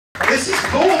This is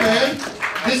cool, man.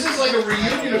 This is like a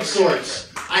reunion of sorts.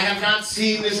 I have not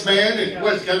seen this man in,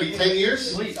 what, it's going to be 10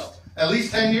 years? At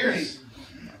least 10 years.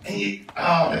 And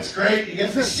oh, that's great. You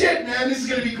get the shit, man. This is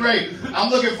going to be great. I'm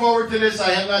looking forward to this.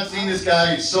 I have not seen this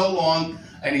guy in so long,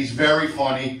 and he's very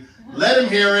funny. Let him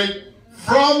hear it.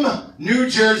 From New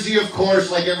Jersey, of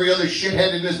course, like every other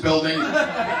shithead in this building. Give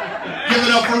it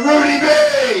up for Rudy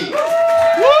V!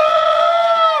 Woo!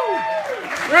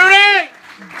 Rudy!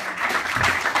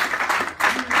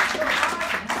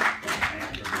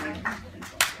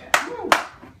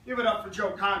 Give it up for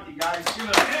Joe Conti, guys. Give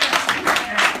it up.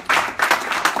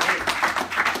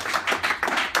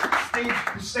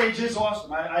 The stage is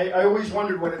awesome. I always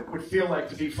wondered what it would feel like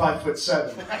to be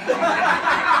 5'7".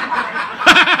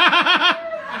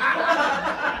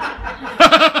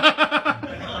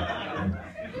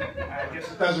 I guess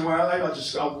it doesn't work.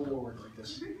 I'll work like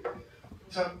this.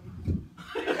 So,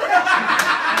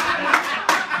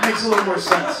 makes a little more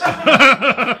sense.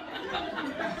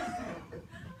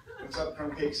 What's up,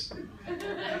 crumb cakes?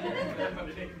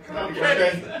 Happy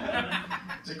birthday.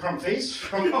 Is it crumb face?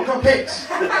 Crumb cakes.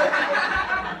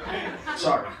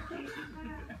 Sorry.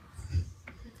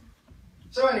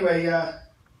 So anyway,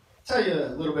 tell you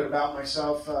a little bit about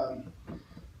myself.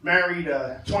 Married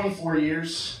 24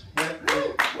 years. Don't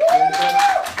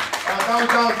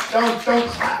clap. Don't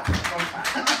clap.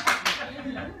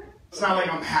 It's not like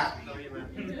I'm happy.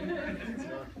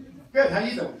 Good. How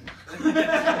you doing?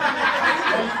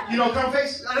 You know crumb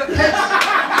face?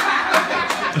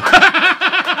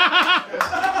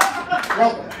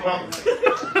 Welcome.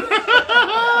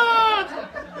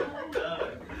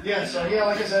 Yeah, so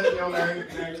like I said, married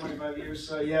 25 years,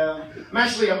 so yeah.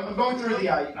 I'm going through the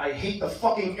I hate the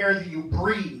fucking air that you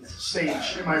breathe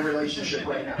stage in my relationship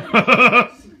right now.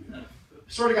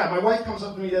 Swear to God, my wife comes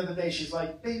up to me the other day, she's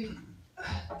like, baby,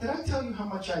 did I tell you how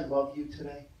much I love you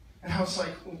today? And I was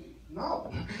like,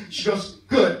 no. She goes,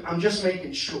 good, I'm just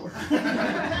making sure.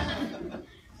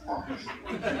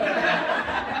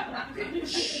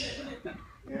 Bitch.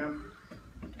 Yeah.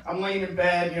 I'm laying in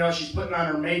bed, she's putting on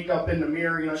her makeup in the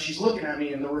mirror, she's looking at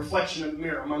me in the reflection of the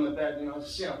mirror. I'm on the bed,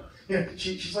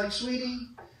 she's like, sweetie,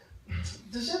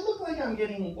 does it look like I'm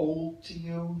getting old to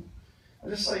you? I'm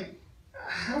just like,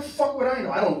 how the fuck would I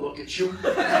know? I don't look at you.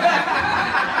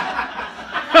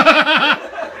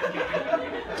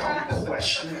 Don't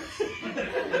question it.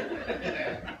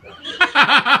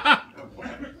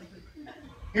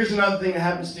 Here's another thing that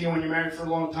happens to you when you're married for a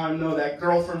long time. No, that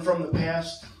girlfriend from the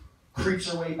past creeps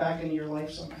her way back into your life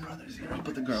somehow.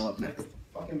 Put the girl up next.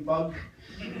 Fucking bug.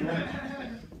 Yeah.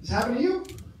 Does it happen to you?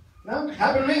 No?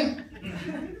 Happened to me.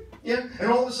 Yeah. And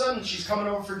all of a sudden, she's coming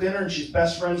over for dinner and she's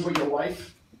best friends with your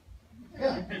wife.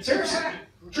 Yeah. Seriously.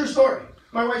 True story.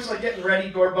 My wife's like getting ready,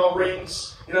 doorbell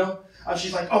rings,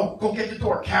 she's like, oh, go get the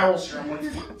door. Carol's here. I'm like,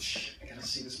 fuck, shit, I gotta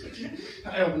see this bitch.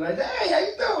 I open it, hey, how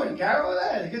you doing, Carol?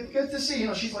 Hey, good to see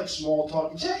you. She's like small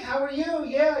talking. Jay, how are you?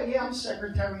 Yeah, I'm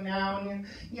secretary now. And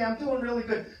yeah, I'm doing really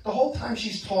good. The whole time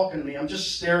she's talking to me, I'm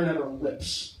just staring at her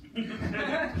lips.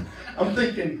 I'm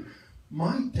thinking,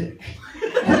 my dick.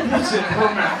 What's in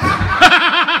her mouth?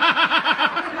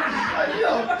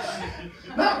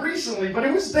 Not recently, but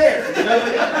it was there.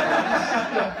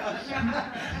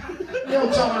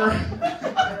 I'm telling her.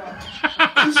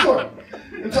 True story.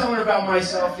 I'm telling her about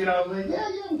myself, like, yeah,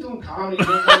 I'm doing comedy.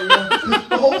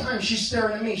 The whole time she's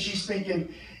staring at me, she's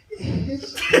thinking,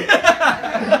 his dick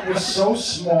was so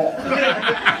small.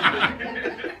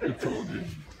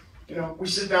 We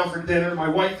sit down for dinner, my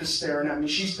wife is staring at me,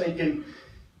 she's thinking,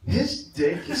 his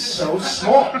dick is so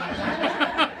small.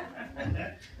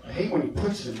 I hate when he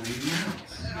puts it in my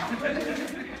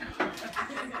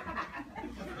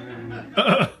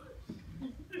mouth.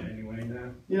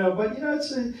 But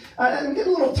it's I'm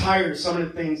getting a little tired of some of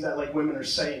the things that like women are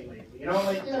saying lately.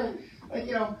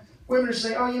 Women are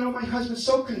saying, oh, my husband's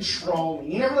so controlling.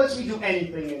 He never lets me do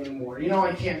anything anymore.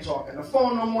 I can't talk on the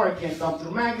phone no more. I can't thumb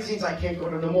through magazines. I can't go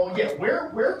to the mall. Yeah,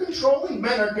 we're controlling.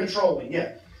 Men are controlling.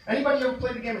 Yeah. Anybody ever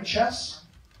played a game of chess?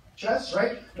 Chess,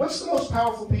 right? What's the most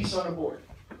powerful piece on the board?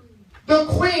 The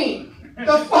queen.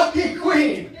 The fucking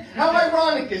queen. How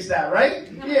ironic is that, right?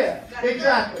 Yeah,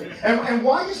 exactly. And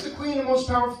why is the queen the most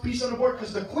powerful piece on the board?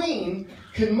 Because the queen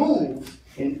can move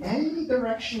in any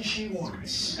direction she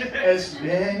wants, as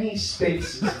many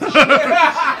spaces as she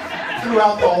wants,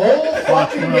 throughout the whole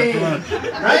fucking game,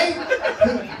 right?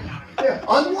 Yeah.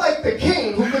 Unlike the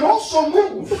king, who can also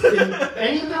move in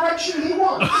any direction he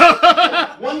wants,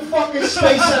 one fucking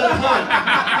space at a time.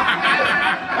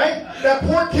 Right? That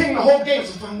poor king, the whole game,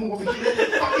 so if I move over here,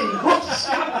 that fucking rooks.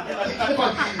 If I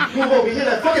move over here,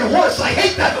 that fucking horse, I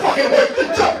hate that fucking horse.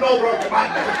 Jumping over my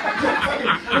fucking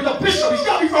with a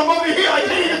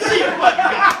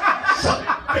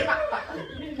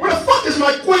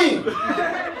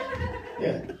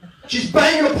She's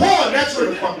banging a pawn. That's where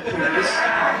the fucking queen is.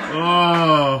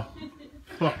 Oh,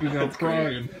 fucking I'm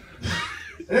crying.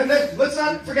 And then let's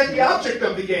not forget the object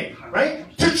of the game, right?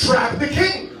 To trap the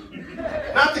king.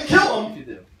 Not to kill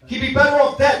him. He'd be better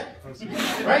off dead.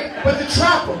 Right? But to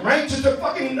trap him, right? To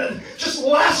fucking just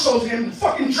lasso him,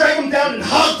 fucking drag him down and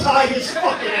hog tie his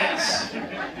fucking ass.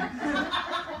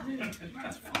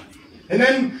 And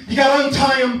then you gotta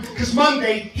untie him, because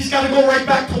Monday, he's gotta go right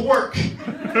back to work.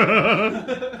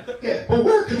 Yeah, but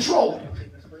we're controlling.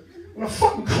 I'm gonna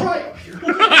fucking cry up here.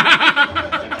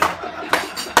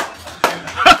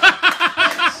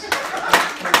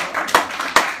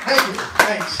 Thank you.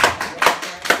 Thanks.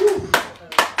 Whew.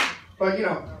 But, you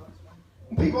know,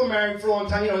 when people are married for a long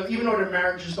time, you know, even though their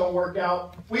marriages don't work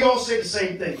out, we all say the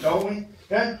same thing, don't we?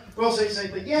 Yeah? We all say the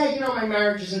same thing. Yeah, you know, my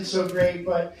marriage isn't so great,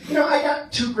 but, you know, I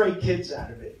got 2 great kids out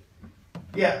of it.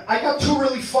 Yeah, I got 2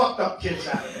 really fucked up kids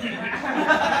out of it.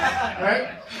 Right?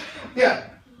 Yeah.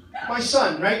 My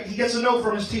son, right? He gets a note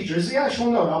from his teacher. It's the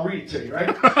actual note. I'll read it to you, right?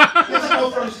 He gets a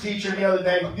note from his teacher the other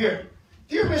day. Here.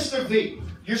 Dear Mr. V,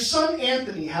 your son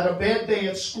Anthony had a bad day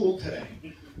at school today.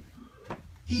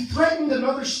 He threatened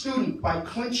another student by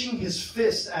clenching his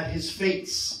fist at his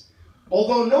face.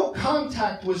 Although no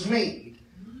contact was made,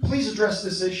 please address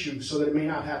this issue so that it may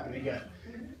not happen again.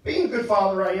 Being a good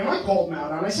father I am, I called him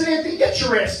out on it. I said, Anthony, get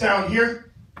your ass down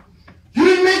here. You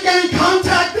didn't make any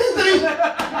contact, Anthony?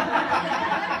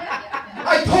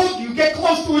 I told you, get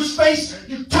close to his face,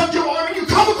 you tuck your arm and you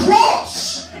come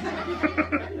across.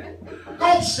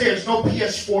 Go upstairs, no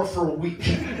PS4 for a week.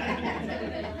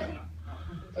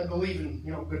 I believe in,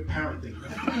 you know, good parenting.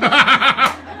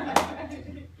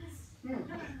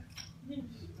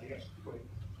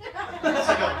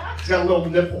 It's got a little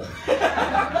nipple.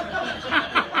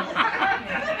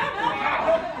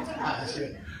 That's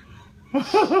good.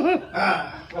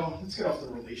 Well, let's get off the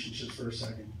relationships for a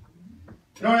second.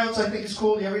 You know what else I think is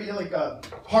cool? You ever like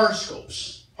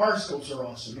horoscopes? Horoscopes are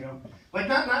awesome, you know. Like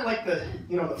not like the,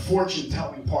 you know, the fortune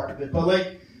telling part of it, but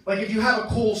like if you have a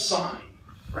cool sign,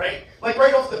 right? Like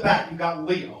right off the bat, you got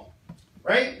Leo,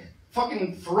 right?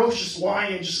 Fucking ferocious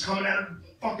lion just coming out of the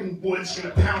fucking woods,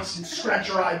 gonna pounce and scratch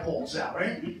your eyeballs out,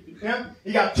 right? Yeah.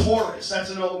 You got Taurus. That's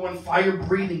another one.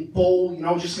 Fire-breathing bull. You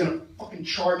know, just gonna fucking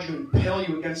charge you and impale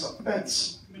you against a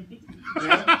fence.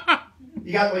 Yeah?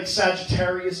 You got like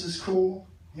Sagittarius is cool.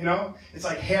 You know, it's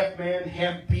like half man,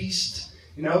 half beast.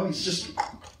 You know, he's just.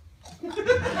 You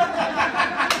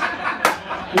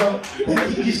know,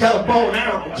 he's got a bow and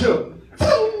arrow too.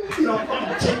 You know,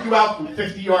 fucking take you out from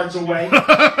 50 yards away. You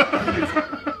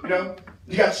know,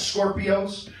 you got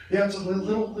Scorpios. Yeah, it's a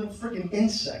little freaking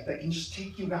insect that can just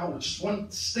take you out with just one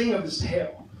sting of his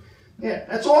tail. Yeah,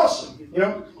 that's awesome. You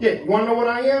know, yeah. You want to know what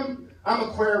I am? I'm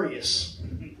Aquarius.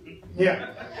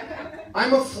 Yeah,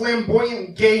 I'm a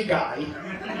flamboyant gay guy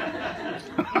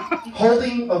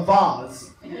holding a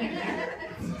vase,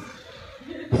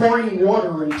 pouring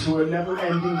water into a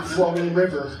never-ending flowing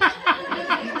river.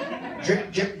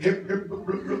 Drip, drip, drip, drip, drip,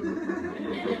 drip, drip,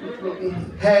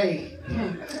 drip. Hey,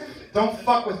 don't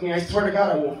fuck with me. I swear to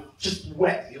God, I will just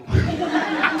wet you.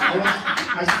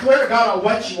 I swear to God, I'll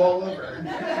wet you all over.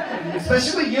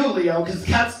 Especially you, Leo, because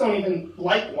cats don't even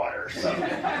like water. So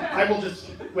I will just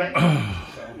wet you.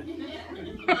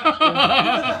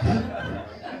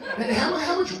 And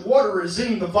how much water is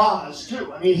in the vase,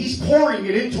 too? I mean, he's pouring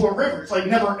it into a river. It's like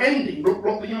never ending. You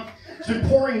know, it's been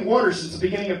pouring water since the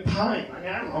beginning of time. I mean,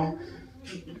 I don't know.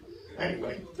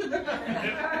 Anyway.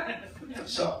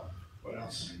 So, what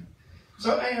else?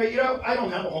 So, anyway, you know, I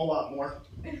don't have a whole lot more.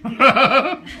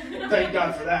 Thank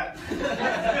God for that.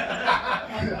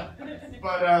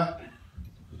 But,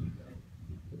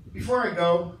 before I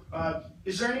go,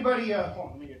 is there anybody, hold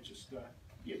on, let me get just, get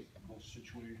a little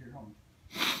situated here. Hold on.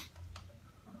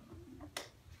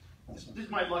 This is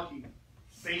my lucky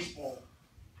baseball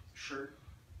shirt.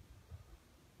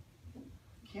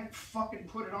 Can't fucking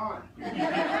put it on.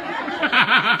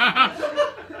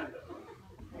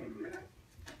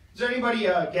 Is there anybody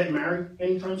getting married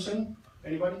anytime soon?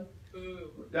 Anybody?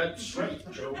 That's right.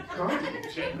 Joe Conti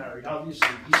is getting married, obviously.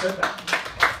 He said that.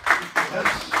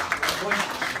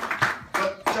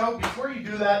 But Joe, before you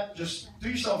do that, just do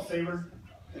yourself a favor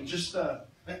and just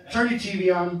turn your TV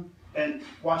on and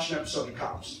watch an episode of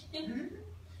Cops.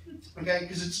 Okay?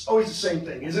 Because it's always the same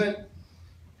thing, isn't it?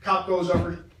 Cop goes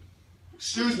over.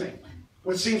 Excuse me,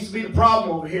 what seems to be the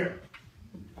problem over here?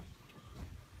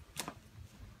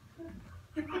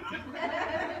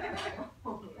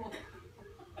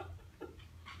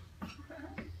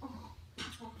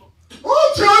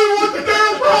 I'll tell you what the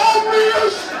damn problem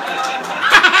is!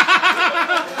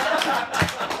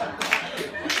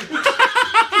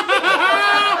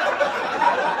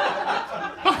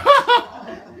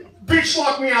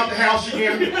 house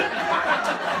again.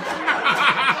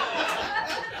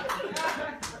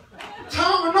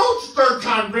 Tom, I know it's the third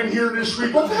time I've been here this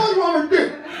week. What the hell do you want me to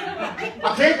do?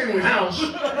 I can't get in the house.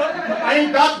 I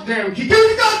ain't got the damn key. Give me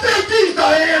the goddamn keys,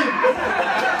 Diane!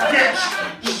 Yes.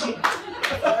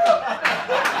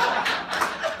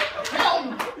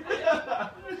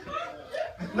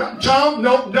 No, Tom,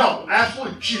 no,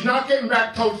 absolutely. She's not getting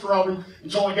back toaster oven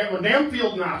until I get my damn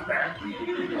field knife back.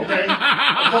 Okay?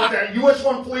 I bought that US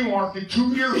 1 flea market 2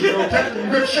 years ago, kept it in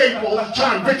good shape all the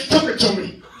time. Bitch took it to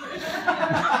me.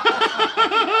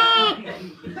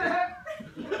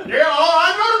 Yeah, oh,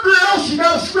 I know the drill. She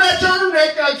got a scratch on her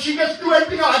neck. She gets to do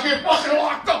everything. I get fucking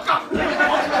locked up. Come on,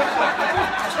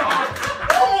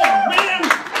 man.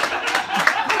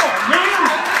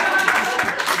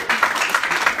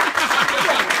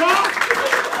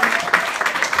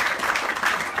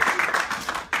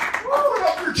 I put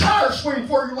up your tire swing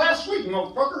for you last week,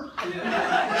 motherfucker.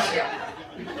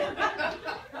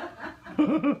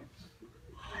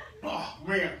 Oh,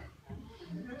 man.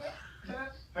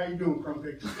 How you doing,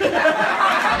 Crumpets?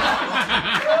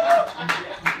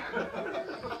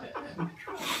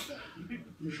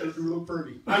 You sure do look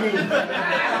pretty. I mean,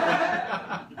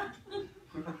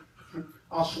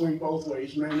 I'll swing both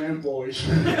ways, men and boys.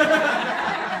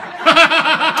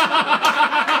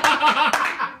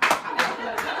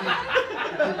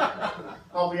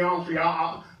 I'll be honest with you,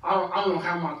 I don't know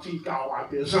how my teeth got like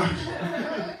this. I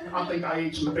think I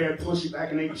ate some bad pussy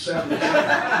back in '87.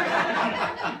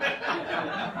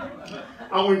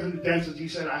 I went to the dentist, he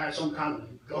said I had some kind of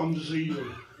gum disease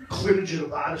or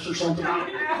clitogidivitis or something.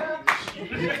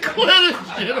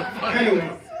 Anyway,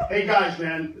 hey guys,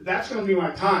 man, that's going to be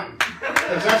my time.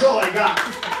 Because that's all I got.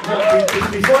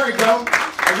 Before I go,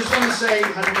 I just want to say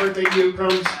happy birthday to you,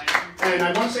 Crumbs. And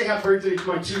I want to say happy birthday to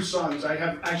my 2 sons. I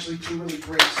have actually 2 really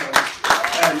great sons.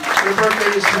 And their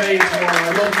birthday is today and tomorrow.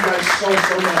 I love you guys so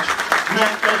much.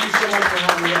 Matt, thank you so much for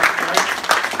having me up. Right?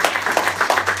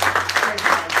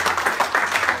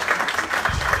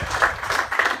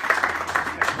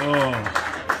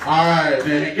 All right,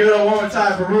 man. Give it up one more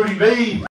time for Rudy V.